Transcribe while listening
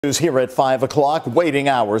News here at 5 o'clock. Waiting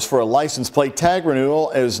hours for a license plate tag renewal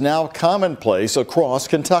is now commonplace across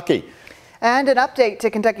Kentucky. And an update to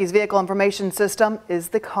Kentucky's vehicle information system is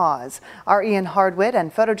the cause. Our Ian Hardwitt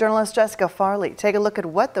and photojournalist Jessica Farley take a look at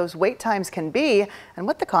what those wait times can be and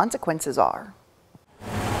what the consequences are.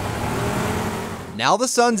 Now the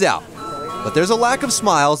sun's out, but there's a lack of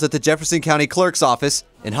smiles at the Jefferson County Clerk's office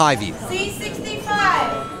in Highview.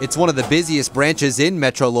 It's one of the busiest branches in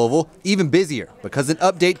Metro Louisville, even busier because an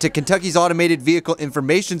update to Kentucky's automated vehicle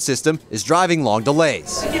information system is driving long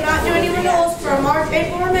delays. We cannot do any renewals for March,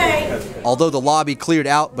 April, or May. Although the lobby cleared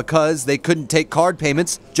out because they couldn't take card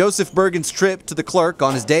payments, Joseph Bergen's trip to the clerk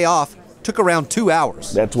on his day off took around 2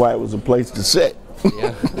 hours. That's why it was a place to sit.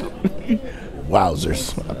 Yeah.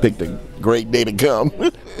 Wowzers, I picked a great day to come.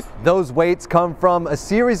 Those waits come from a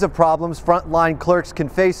series of problems frontline clerks can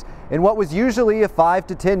face in what was usually a 5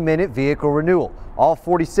 to 10 minute vehicle renewal. All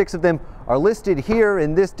 46 of them are listed here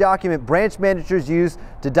in this document branch managers use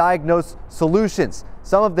to diagnose solutions,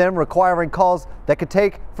 some of them requiring calls that could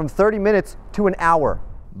take from 30 minutes to an hour.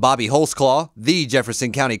 Bobbie Holsclaw, the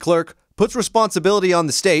Jefferson County Clerk, puts responsibility on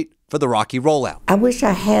the state for the rocky rollout. I wish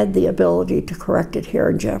I had the ability to correct it here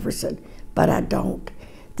in Jefferson, but I don't.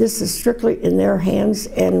 This is strictly in their hands,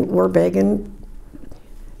 and we're begging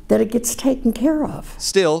that it gets taken care of.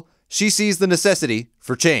 Still, she sees the necessity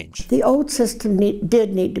for change. The old system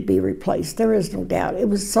did need to be replaced. There is no doubt. It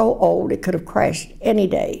was so old it could have crashed any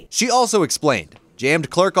day. She also explained jammed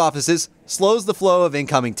clerk offices slows the flow of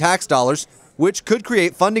incoming tax dollars, which could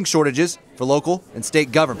create funding shortages for local and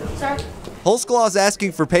state government. Holsclaw is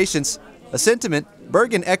asking for patience, a sentiment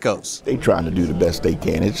Bergen echoes. They're trying to do the best they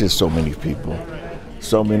can. It's just so many people.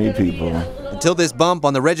 So many people. Until this bump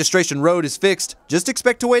on the registration road is fixed, just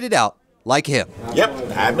expect to wait it out like him. Yep,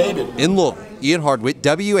 I made it. In Louisville, Ian Hardwitt,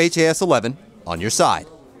 WHAS 11, on your side.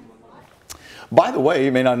 By the way,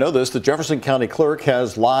 you may not know this, the Jefferson County Clerk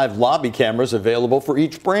has live lobby cameras available for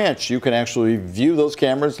each branch. You can actually view those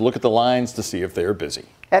cameras, look at the lines to see if they're busy.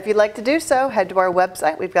 If you'd like to do so, head to our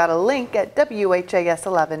website. We've got a link at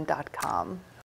WHAS11.com.